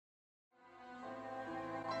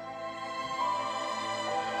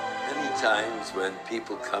times when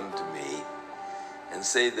people come to me and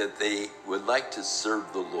say that they would like to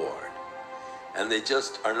serve the Lord, and they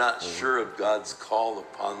just are not sure of God's call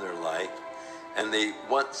upon their life, and they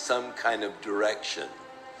want some kind of direction.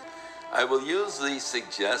 I will usually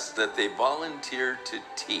suggest that they volunteer to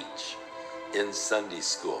teach in Sunday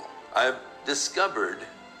school. I've discovered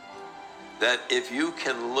that if you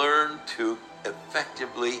can learn to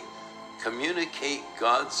effectively communicate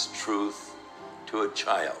God's truth to a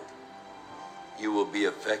child, you will be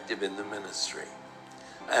effective in the ministry.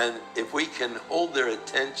 And if we can hold their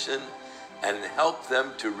attention and help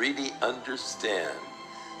them to really understand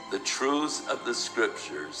the truths of the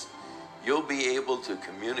scriptures, you'll be able to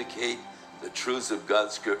communicate the truths of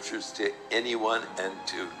God's scriptures to anyone and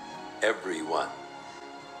to everyone.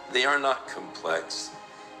 They are not complex.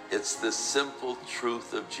 It's the simple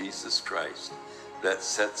truth of Jesus Christ that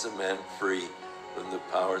sets a man free from the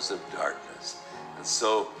powers of darkness. And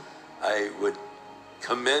so I would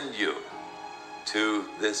commend you to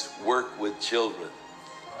this work with children,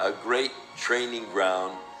 a great training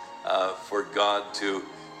ground for God to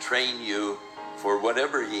train you for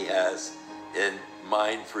whatever He has in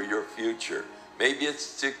mind for your future. Maybe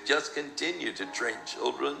it's to just continue to train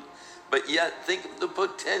children, but yet think of the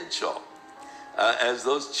potential as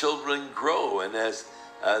those children grow and as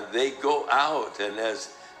they go out and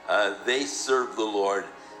as they serve the Lord.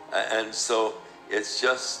 And so it's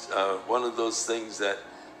just one of those things that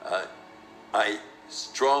I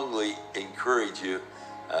strongly encourage you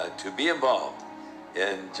to be involved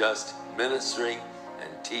in just ministering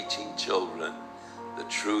and teaching children the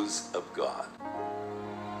truths of God.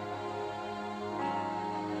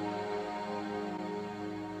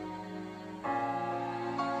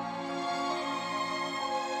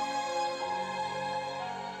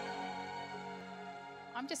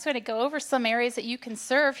 I'm just going to go over some areas that you can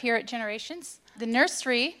serve here at Generations. The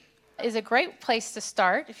nursery is a great place to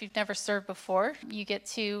start if you've never served before. You get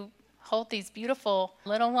to hold these beautiful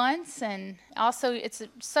little ones, and also it's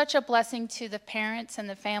such a blessing to the parents and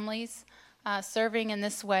the families serving in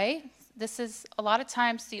this way. This is a lot of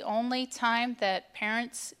times the only time that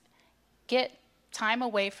parents get time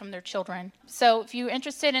away from their children. So if you're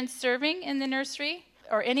interested in serving in the nursery,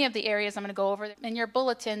 or any of the areas I'm going to go over. In your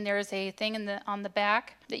bulletin, there's a thing on the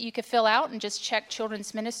back that you could fill out and just check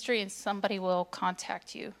children's ministry, and somebody will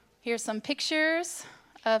contact you. Here's some pictures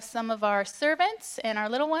of some of our servants and our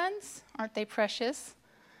little ones. Aren't they precious?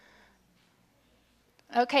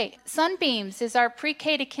 Okay, Sunbeams is our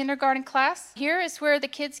pre-K to kindergarten class. Here is where the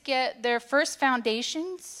kids get their first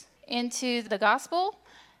foundations into the gospel.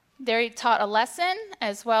 They're taught a lesson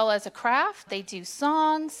as well as a craft. They do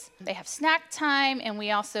songs, they have snack time, and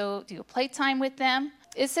we also do a playtime with them.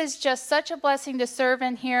 This is just such a blessing to serve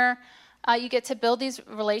in here. You get to build these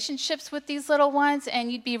relationships with these little ones,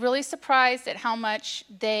 and you'd be really surprised at how much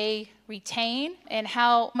they retain and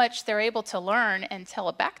how much they're able to learn and tell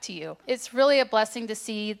it back to you. It's really a blessing to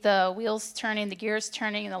see the wheels turning, the gears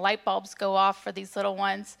turning, and the light bulbs go off for these little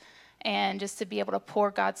ones, and just to be able to pour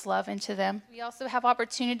God's love into them. We also have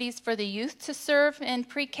opportunities for the youth to serve in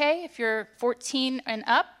pre-K. If you're 14 and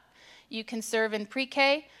up, you can serve in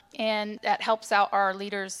pre-K, and that helps out our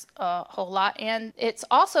leaders a whole lot. And it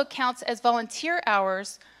also counts as volunteer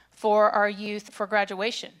hours for our youth for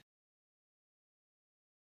graduation.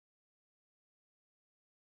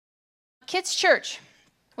 Kids Church.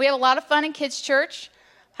 We have a lot of fun in Kids Church.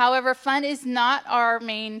 However, fun is not our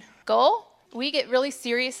main goal. We get really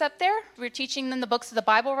serious up there. We're teaching them the books of the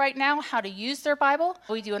Bible right now, how to use their Bible.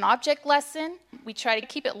 We do an object lesson. We try to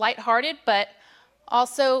keep it lighthearted, but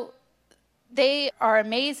also they are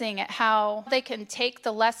amazing at how they can take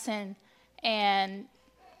the lesson and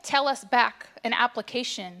tell us back an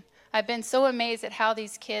application. I've been so amazed at how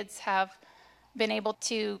these kids have been able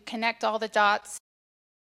to connect all the dots.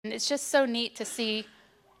 And it's just so neat to see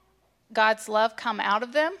God's love come out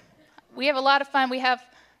of them. We have a lot of fun. We have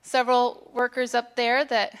several workers up there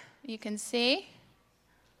that you can see.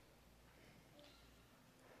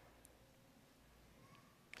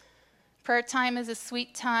 Prayer time is a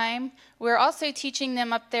sweet time. We're also teaching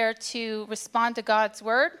them up there to respond to God's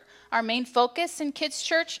word. Our main focus in Kids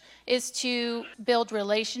Church is to build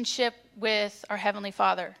relationship with our Heavenly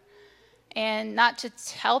Father. And not to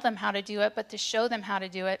tell them how to do it, but to show them how to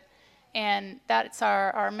do it. And that's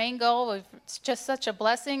our main goal. It's just such a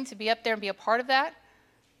blessing to be up there and be a part of that.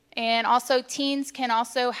 And also teens can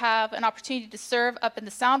also have an opportunity to serve up in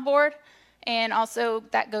the soundboard, and also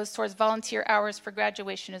that goes towards volunteer hours for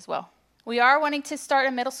graduation as well. We are wanting to start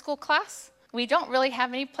a middle school class. We don't really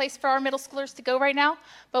have any place for our middle schoolers to go right now,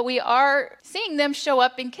 but we are seeing them show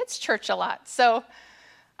up in Kids Church a lot. So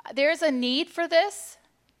there's a need for this.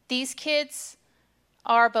 These kids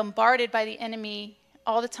are bombarded by the enemy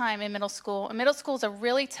all the time in middle school. And middle school is a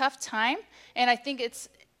really tough time, and I think it's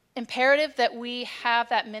imperative that we have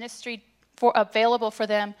that ministry available for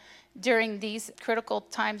them during these critical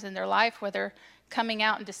times in their life where they're coming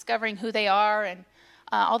out and discovering who they are and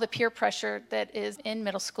all the peer pressure that is in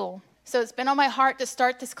middle school. So it's been on my heart to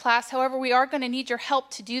start this class. However, we are going to need your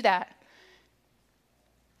help to do that.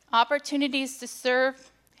 Opportunities to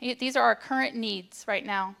serve. These are our current needs right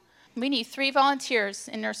now. We need 3 volunteers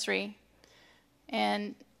in nursery,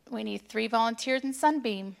 and we need 3 volunteers in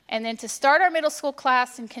Sunbeam. And then to start our middle school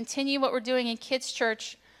class and continue what we're doing in Kids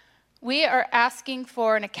Church, we are asking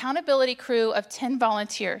for an accountability crew of 10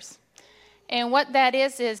 volunteers. And what that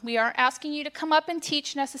is we aren't asking you to come up and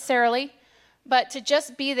teach necessarily, but to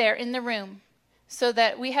just be there in the room so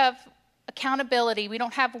that we have accountability. We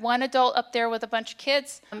don't have one adult up there with a bunch of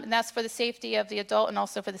kids, and that's for the safety of the adult and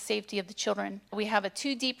also for the safety of the children. We have a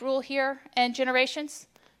 2 deep rule here in Generations,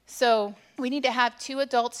 so we need to have 2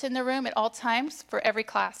 adults in the room at all times for every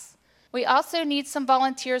class. We also need some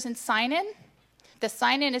volunteers in sign-in. The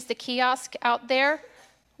sign-in is the kiosk out there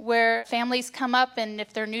where families come up, and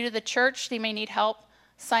if they're new to the church, they may need help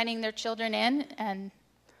signing their children in, and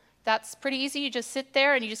that's pretty easy. You just sit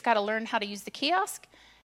there and you just got to learn how to use the kiosk.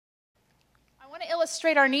 I want to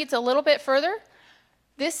illustrate our needs a little bit further.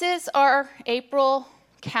 This is our April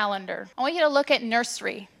calendar. I want you to look at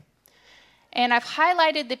nursery. And I've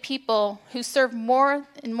highlighted the people who serve in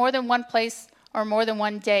more than one place or more than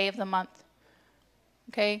one day of the month.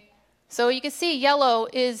 Okay? So you can see yellow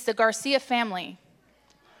is the Garcia family.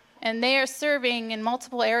 And they are serving in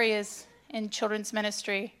multiple areas in children's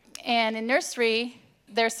ministry. And in nursery,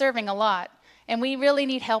 they're serving a lot. And we really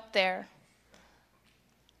need help there.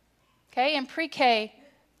 Okay, in pre-K,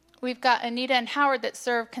 we've got Anita and Howard that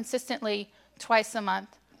serve consistently twice a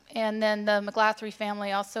month. And then the McGlathery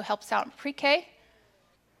family also helps out in pre-K.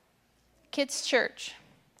 Kids Church.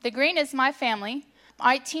 The green is my family.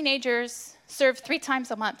 My teenagers serve 3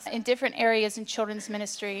 times a month in different areas in children's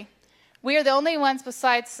ministry. We are the only ones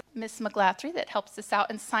besides Miss McGlathery that helps us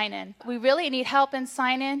out in sign-in. We really need help in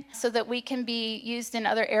sign-in so that we can be used in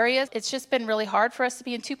other areas. It's just been really hard for us to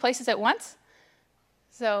be in 2 places at once.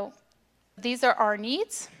 So these are our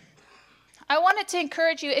needs. I wanted to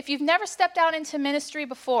encourage you, if you've never stepped out into ministry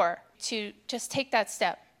before, to just take that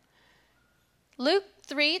step. Luke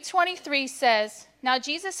 3:23 says, "Now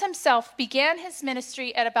Jesus himself began his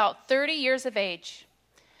ministry at about 30 years of age."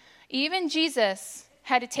 Even Jesus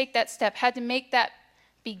had to take that step, had to make that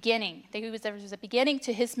beginning. There was a beginning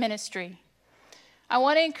to his ministry. I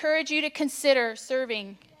want to encourage you to consider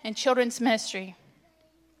serving in children's ministry.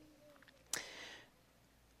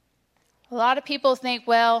 A lot of people think,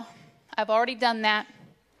 well, I've already done that.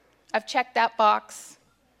 I've checked that box.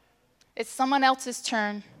 It's someone else's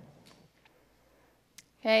turn.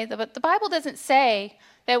 Okay, but the Bible doesn't say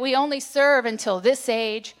that we only serve until this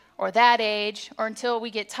age or that age or until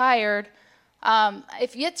we get tired.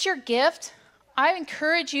 If it's your gift, I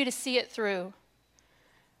encourage you to see it through.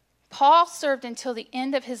 Paul served until the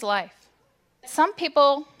end of his life. Some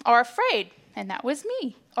people are afraid, and that was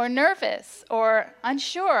me, or nervous, or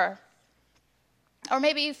unsure, or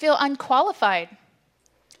maybe you feel unqualified.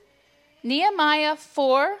 Nehemiah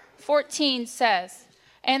 4:14 says,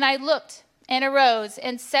 "And I looked and arose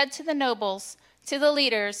and said to the nobles, to the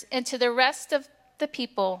leaders, and to the rest of the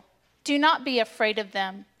people, 'Do not be afraid of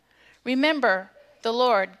them. Remember the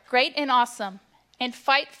Lord, great and awesome, and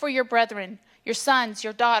fight for your brethren, your sons,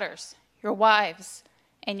 your daughters, your wives,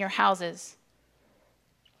 and your houses.'"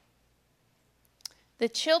 The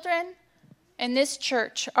children in this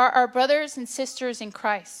church are our brothers and sisters in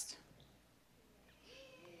Christ.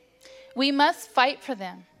 We must fight for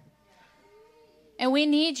them. And we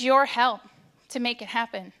need your help to make it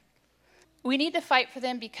happen. We need to fight for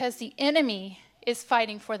them because the enemy is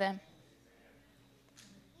fighting for them.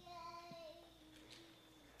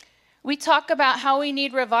 We talk about how we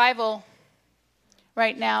need revival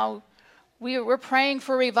right now. We're praying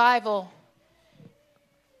for revival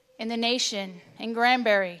in the nation, in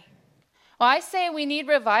Granbury. Well, I say we need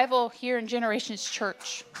revival here in Generations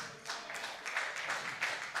Church.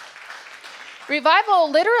 Revival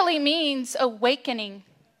literally means awakening.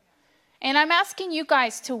 And I'm asking you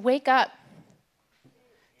guys to wake up.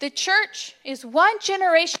 The church is 1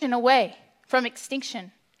 generation away from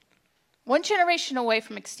extinction. 1 generation away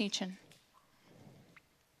from extinction.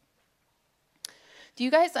 Do you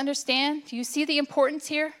guys understand? Do you see the importance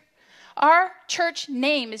here? Our church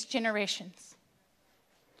name is Generations.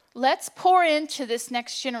 Let's pour into this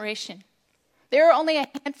next generation. There are only a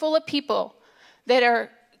handful of people that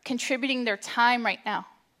are contributing their time right now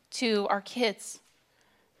to our kids.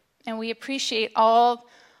 And we appreciate all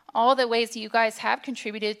the ways that you guys have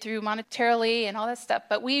contributed through monetarily and all that stuff.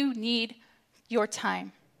 But we need your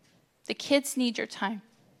time. The kids need your time.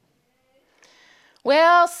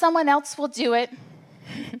 Well, someone else will do it.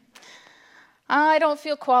 I don't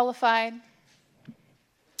feel qualified.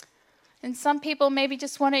 And some people maybe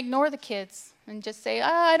just want to ignore the kids and just say,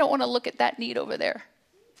 I don't want to look at that need over there.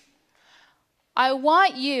 I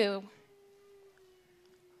want you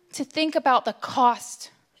to think about the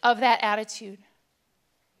cost of that attitude.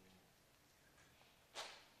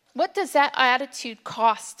 What does that attitude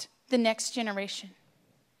cost the next generation?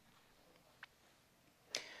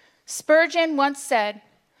 Spurgeon once said,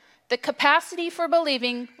 the capacity for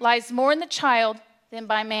believing lies more in the child than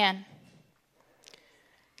by man.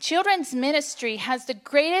 Children's ministry has the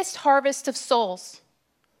greatest harvest of souls.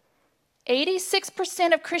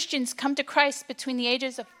 86% of Christians come to Christ between the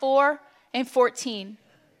ages of 4 and 14.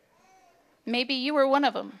 Maybe you were one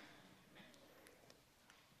of them.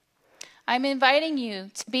 I'm inviting you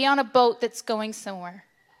to be on a boat that's going somewhere.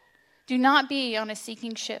 Do not be on a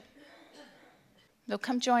sinking ship. So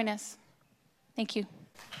come join us. Thank you.